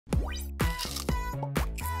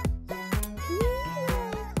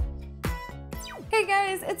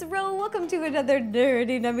guys, it's Ro. Welcome to another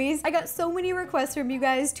Nerdy Nummies. I got so many requests from you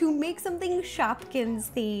guys to make something Shopkins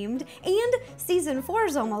themed, and season 4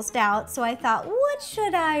 is almost out, so I thought, what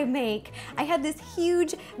should I make? I had this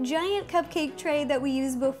huge, giant cupcake tray that we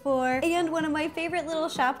used before, and one of my favorite little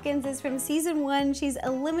Shopkins is from season 1. She's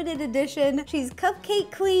a limited edition. She's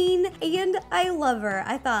Cupcake Queen, and I love her.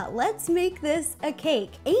 I thought, let's make this a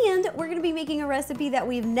cake. And we're gonna be making a recipe that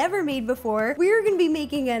we've never made before. We're gonna be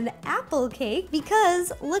making an apple cake because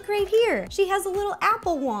look right here. She has a little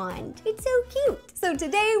apple wand. It's so cute. So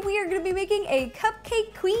today we are gonna be making a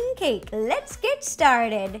Cupcake Queen cake. Let's get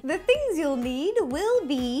started. The things you'll need will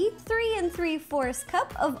be 3 3/4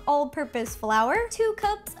 cup of all-purpose flour, 2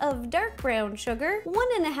 cups of dark brown sugar,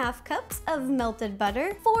 1½ cups of melted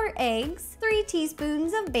butter, 4 eggs, 3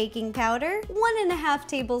 teaspoons of baking powder, 1½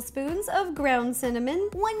 tablespoons of ground cinnamon,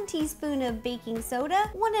 1 teaspoon of baking soda,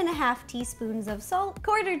 1½ teaspoons of salt,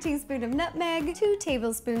 1/4 teaspoon of nutmeg, 2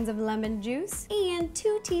 tablespoons of lemon juice, and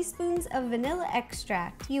 2 teaspoons of vanilla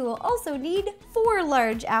extract. You will also need 4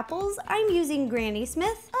 large apples. I'm using Granny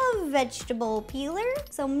Smith, a vegetable peeler,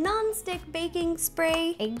 some non-stick baking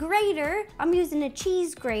spray, a grater, I'm using a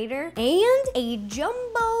cheese grater, and a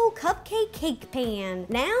jumbo cupcake cake pan.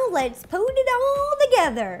 Now let's put it all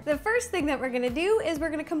together. The first thing that we're gonna do is we're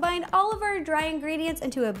gonna combine all of our dry ingredients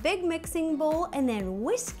into a big mixing bowl and then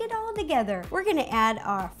whisk it all together. We're gonna add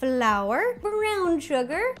our flour, brown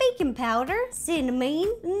sugar, baking powder,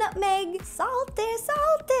 cinnamon, nutmeg, salty,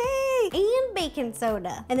 and baking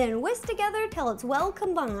soda, and then whisk together till it's well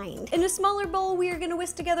combined. In a smaller bowl, we are gonna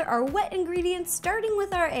whisk together our wet ingredients, starting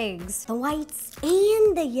with our eggs, the whites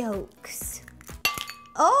and the yolks.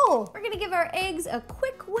 Oh, we're gonna give our eggs a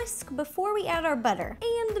quick whisk before we add our butter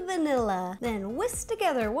and vanilla. Then whisk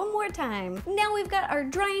together one more time. Now we've got our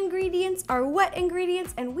dry ingredients, our wet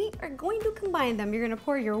ingredients, and we are going to combine them. You're gonna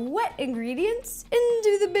pour your wet ingredients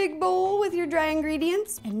into the big bowl with your dry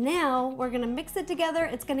ingredients. And now we're gonna mix it together.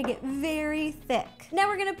 It's gonna get very thick. Now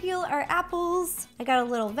we're gonna peel our apples. I got a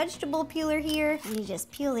little vegetable peeler here. And you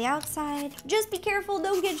just peel the outside. Just be careful,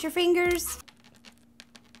 don't get your fingers.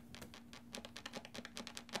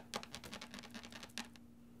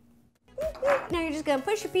 Now you're just gonna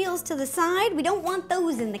push your peels to the side. We don't want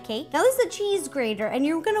those in the cake. Now this is a cheese grater, and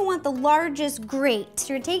you're gonna want the largest grate. So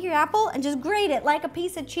you're gonna take your apple and just grate it like a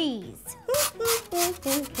piece of cheese.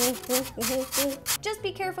 Just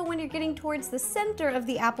be careful when you're getting towards the center of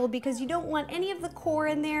the apple because you don't want any of the core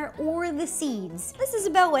in there or the seeds. This is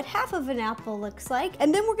about what half of an apple looks like,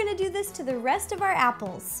 and then we're gonna do this to the rest of our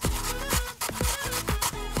apples.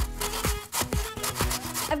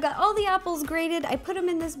 I've got all the apples grated, I put them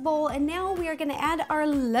in this bowl, and now we are gonna add our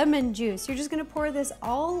lemon juice. You're just gonna pour this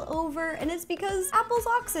all over, and it's because apples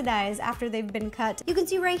oxidize after they've been cut. You can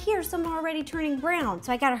see right here, some are already turning brown,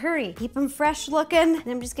 so I gotta hurry. Keep them fresh looking, and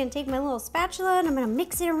I'm just gonna take my little spatula and I'm gonna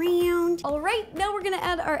mix it around. All right, now we're gonna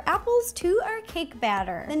add our apples to our cake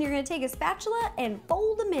batter. Then you're gonna take a spatula and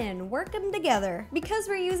fold them in, work them together. Because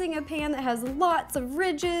we're using a pan that has lots of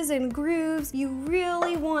ridges and grooves, you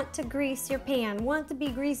really want to grease your pan, want to be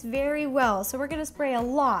greased very well, so we're gonna spray a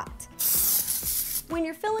lot. When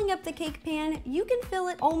you're filling up the cake pan, you can fill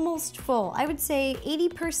it almost full. I would say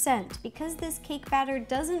 80% because this cake batter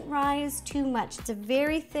doesn't rise too much. It's a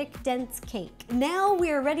very thick, dense cake. Now we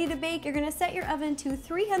are ready to bake. You're gonna set your oven to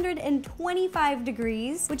 325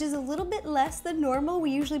 degrees, which is a little bit less than normal.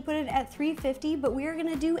 We usually put it at 350, but we are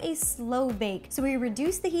gonna do a slow bake. So we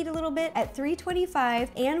reduce the heat a little bit at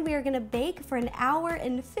 325, and we are gonna bake for 1 hour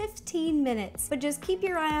and 15 minutes. But just keep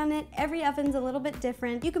your eye on it. Every oven's a little bit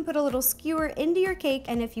different. You can put a little skewer into your cake,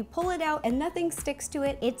 and if you pull it out and nothing sticks to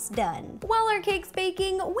it, it's done. While our cake's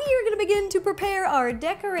baking, we are gonna begin to prepare our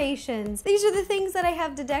decorations. These are the things that I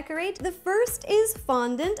have to decorate. The first is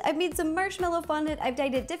fondant. I've made some marshmallow fondant. I've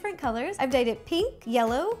dyed it different colors. I've dyed it pink,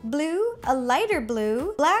 yellow, blue, a lighter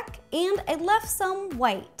blue, black, and I left some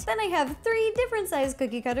white. Then I have 3 different size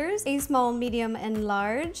cookie cutters, a small, medium, and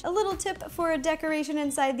large. A little tip for a decoration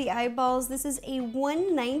inside the eyeballs. This is a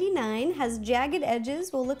 $1.99, has jagged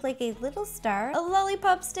edges, will look like a little star. A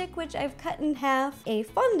lollipop stick, which I've cut in half. A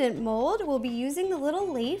fondant mold, we'll be using the little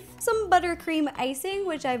leaf. Some buttercream icing,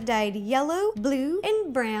 which I've dyed yellow, blue,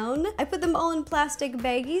 and brown. I put them all in plastic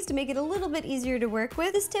baggies to make it a little bit easier to work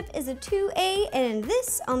with. This tip is a 2A, and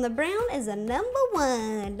this on the brown is a number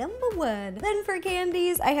 1. Then for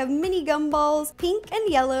candies, I have mini gumballs, pink and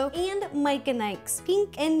yellow, and Mike and Ike's,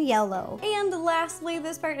 pink and yellow. And lastly,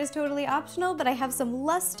 this part is totally optional, but I have some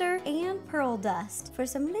luster and pearl dust for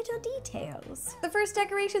some little details. The first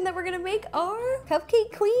decoration that we're gonna make are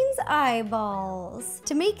Cupcake Queen's eyeballs.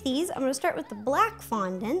 To make these, I'm gonna start with the black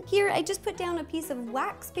fondant. Here, I just put down a piece of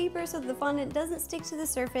wax paper so the fondant doesn't stick to the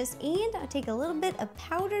surface, and I take a little bit of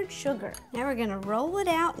powdered sugar. Now we're gonna roll it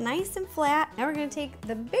out nice and flat. Now we're gonna take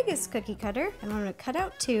the biggest cookie cutter, and I'm gonna cut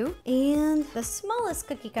out 2, and the smallest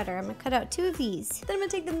cookie cutter, I'm gonna cut out 2 of these. Then I'm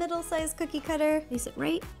gonna take the middle-sized cookie cutter, place it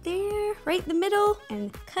right there, right in the middle,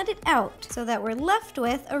 and cut it out so that we're left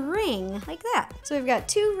with a ring like that. So we've got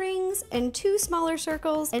 2 rings and 2 smaller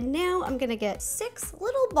circles, and now I'm gonna get 6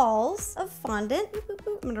 little balls of fondant.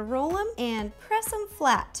 I'm gonna roll them and press them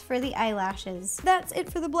flat for the eyelashes. That's it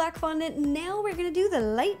for the black fondant. Now we're gonna do the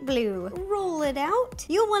light blue. Roll it out.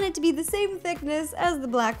 You'll want it to be the same thickness as the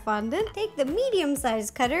black fondant. Take the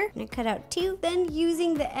medium-sized cutter and cut out 2. Then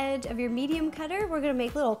using the edge of your medium cutter, we're gonna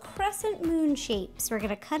make little crescent moon shapes. We're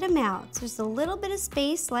gonna cut them out. So just a little bit of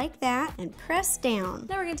space like that and press down.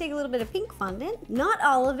 Now we're gonna take a little bit of pink fondant. Not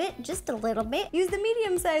all of it, just a little bit. Use the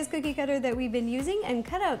medium-sized cookie cutter that we've been using and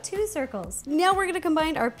cut out 2 circles. Now we're gonna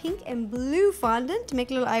combine our pink and blue fondant to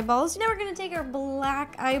make little eyeballs. Now we're gonna take our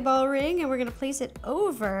black eyeball ring and we're gonna place it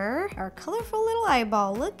over our colorful little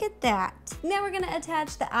eyeball. Look at that. Now we're gonna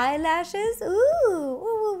attach the eyelashes. Ooh,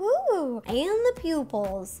 ooh, ooh, ooh. And the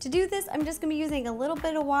pupils. To do this, I'm just gonna be using a little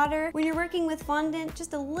bit of water. When you're working with fondant,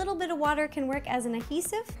 just a little bit of water can work as an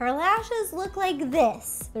adhesive. Her lashes look like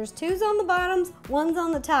this. There's 2s on the bottoms, 1's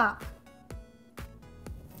on the top.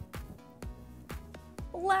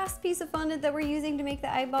 Last piece of fondant that we're using to make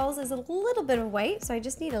the eyeballs is a little bit of white, so I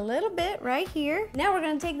just need a little bit right here. Now we're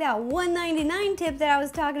gonna take that $1.99 tip that I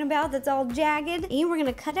was talking about that's all jagged, and we're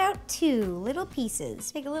gonna cut out 2 little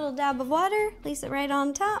pieces. Take a little dab of water, place it right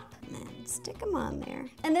on top, and then stick them on there.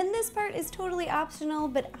 And then this part is totally optional,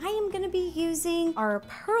 but I am gonna be using our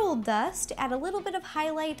pearl dust to add a little bit of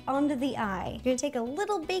highlight onto the eye. I'm gonna take a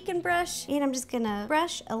little bacon brush, and I'm just gonna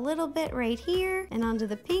brush a little bit right here, and onto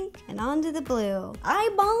the pink, and onto the blue.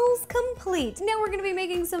 Eyeballs complete. Now we're gonna be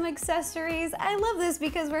making some accessories. I love this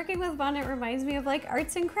because working with fondant reminds me of like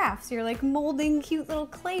arts and crafts. You're like molding cute little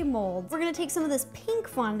clay molds. We're gonna take some of this pink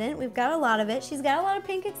fondant. We've got a lot of it. She's got a lot of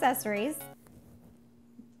pink accessories.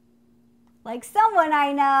 Like someone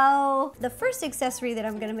I know. The first accessory that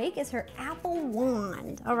I'm gonna make is her apple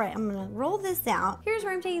wand. All right, I'm gonna roll this out. Here's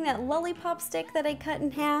where I'm taking that lollipop stick that I cut in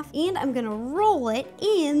half, and I'm gonna roll it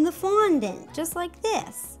in the fondant, just like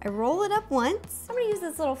this. I roll it up once. I'm gonna use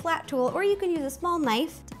this little flat tool, or you can use a small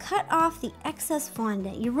knife to cut off the excess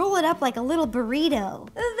fondant. You roll it up like a little burrito.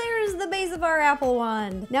 There's the base of our apple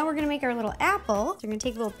wand. Now we're gonna make our little apple. So we're gonna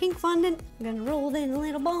take a little pink fondant, I'm gonna roll it in a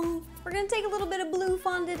little ball. We're gonna take a little bit of blue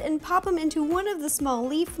fondant and pop them into one of the small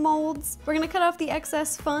leaf molds. We're gonna cut off the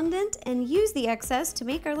excess fondant and use the excess to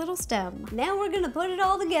make our little stem. Now we're gonna put it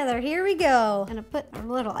all together. Here we go. Gonna put our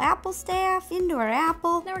little apple staff into our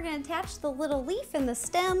apple. Now we're gonna attach the little leaf and the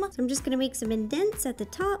stem. So I'm just gonna make some indents at the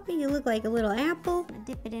top, make it look like a little apple. I'm gonna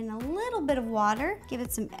dip it in a little bit of water, give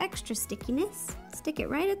it some extra stickiness. Stick it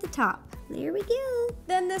right at the top. There we go.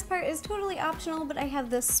 Then this part is totally optional, but I have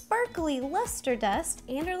the sparkly luster dust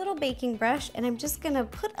and our little baking brush, and I'm just gonna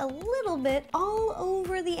put a little bit all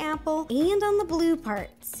over the apple and on the blue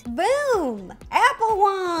parts. Boom! Apple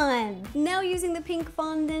wand! Now using the pink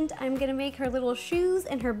fondant, I'm gonna make her little shoes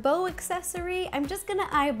and her bow accessory. I'm just gonna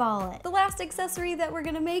eyeball it. The last accessory that we're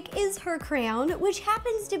gonna make is her crown, which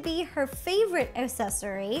happens to be her favorite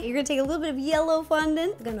accessory. You're gonna take a little bit of yellow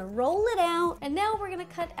fondant, gonna roll it out, and now we're gonna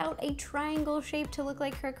cut out a triangle shape to look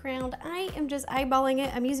like her crown. I am just eyeballing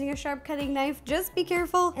it. I'm using a sharp cutting knife. Just be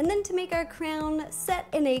careful. And then to make our crown set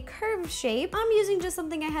in a curved shape, I'm using just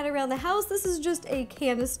something I had around the house. This is just a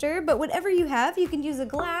canister, but whatever you have, you can use a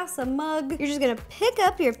glass, a mug. You're just gonna pick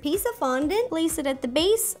up your piece of fondant, place it at the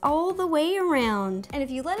base all the way around. And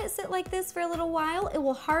if you let it sit like this for a little while, it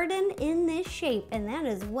will harden in this shape, and that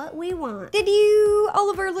is what we want. All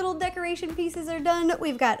of our little decoration pieces are done.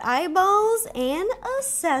 We've got eyeballs and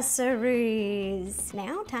accessories.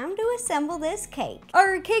 Now time to assemble this cake.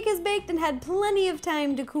 Our cake is baked and had plenty of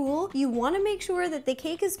time to cool. You want to make sure that the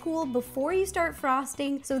cake is cool before you start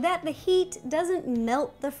frosting so that the heat doesn't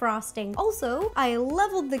melt the frosting. Also, I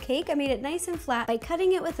leveled the cake. I made it nice and flat by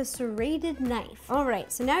cutting it with a serrated knife. All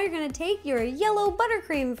right, so now you're gonna take your yellow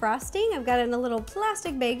buttercream frosting. I've got it in a little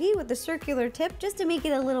plastic baggie with a circular tip just to make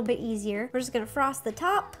it a little bit easier. We're just gonna frost the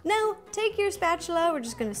top. Now, take your spatula. We're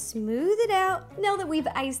just gonna smooth it out. Now that we've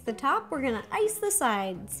iced the top, we're gonna ice the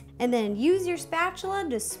sides. and then use your spatula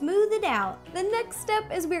to smooth it out. The next step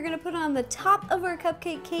is we're gonna put on the top of our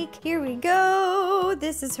cupcake cake. Here we go.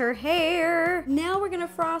 This is her hair. Now we're gonna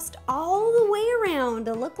frost all the way around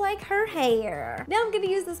to look like her hair. Now I'm gonna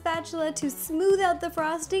use the spatula to smooth out the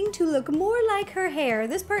frosting to look more like her hair.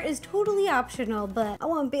 This part is totally optional, but I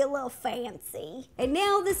wanna be a little fancy. And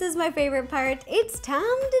now this is my favorite part. It's time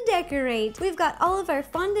to decorate. We've got all of our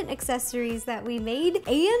fondant accessories that we made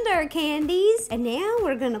and our candies. And now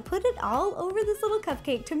we're gonna put it all over this little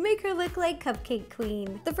cupcake to make her look like Cupcake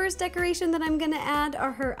Queen. The first decoration that I'm gonna add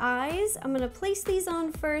are her eyes. I'm gonna place these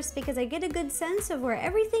on first because I get a good sense of where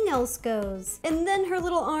everything else goes. And then her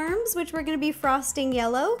little arms, which we're gonna be frosting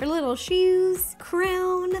yellow. Her little shoes,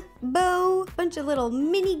 crown, bow, bunch of little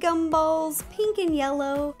mini gumballs, pink and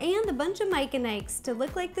yellow, and a bunch of Mike and Ikes to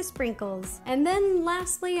look like the sprinkles. And then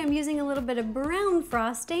lastly, I'm using a little bit of brown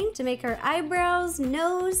frosting to make her eyebrows,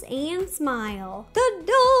 nose, and smile.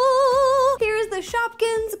 Ta-da! Here's the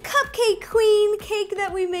Shopkins Cupcake Queen cake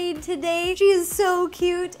that we made today. She is so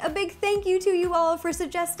cute. A big thank you to you all for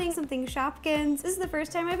suggesting something Shopkins. This is the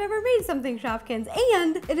first time I've ever made something Shopkins,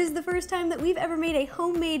 and it is the first time that we've ever made a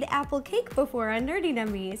homemade apple cake before on Nerdy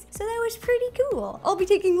Nummies, so that was pretty cool. I'll be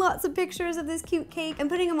taking lots of pictures of this cute cake and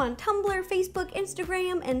putting them on Tumblr, Facebook,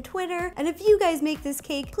 Instagram, and Twitter. And if you guys make this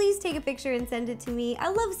cake, please take a picture and send it to me. I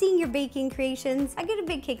love seeing your baking creations. I get a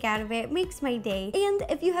big kick out of it. It makes my day. And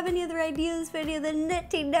if you have any other ideas for any of the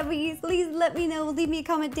Nerdy Nummies, please let me know. Leave me a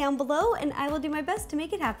comment down below and I will do my best to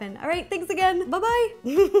make it happen. All right, thanks again.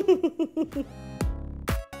 Bye-bye.